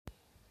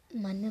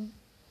మనం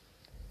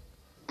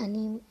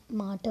అనే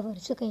మాట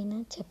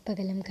వరుసకైనా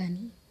చెప్పగలం,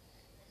 కానీ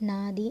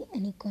నాది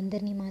అని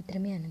కొందరిని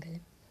మాత్రమే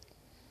అనగలం.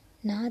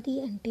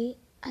 నాది అంటే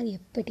అది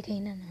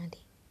ఎప్పటికైనా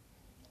నాది.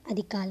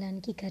 అది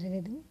కాలానికి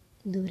కరగదు,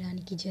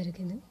 దూరానికి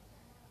జరగదు,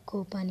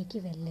 కోపానికి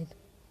వెళ్ళదు.